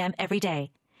 6 p.m. every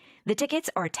day. The tickets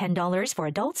are $10 for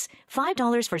adults,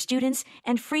 $5 for students,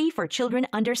 and free for children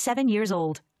under 7 years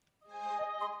old.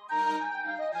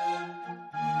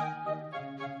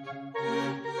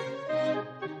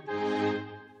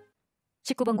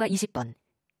 (19번과 20번)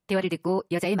 대화를 듣고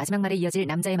여자의 마지막 말에 이어질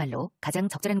남자의 말로 가장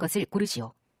적절한 것을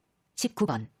고르시오.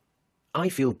 (19번) I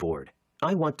feel bored.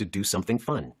 I want to do something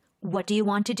fun. What do you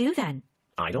want to do then?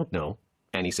 I don't know.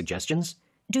 Any suggestions?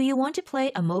 Do you want to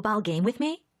play a mobile game with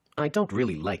me? I don't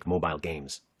really like mobile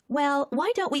games. Well,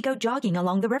 why don't we go jogging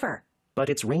along the river? But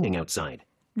it's raining outside.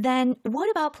 Then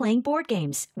what about playing board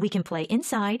games? We can play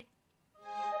inside.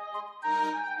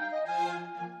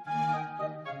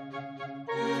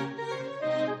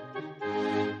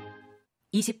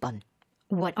 (20번)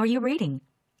 What are you reading?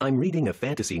 I'm reading a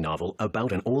fantasy novel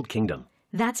about an old kingdom.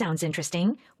 That sounds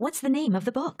interesting. What's the name of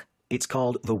the book? It's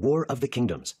called The War of the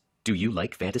Kingdoms. Do you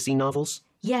like fantasy novels?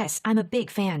 Yes, I'm a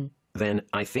big fan. Then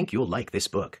I think you'll like this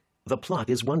book. The plot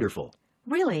is wonderful.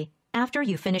 Really? After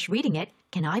you finish reading it,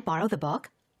 can I borrow the book?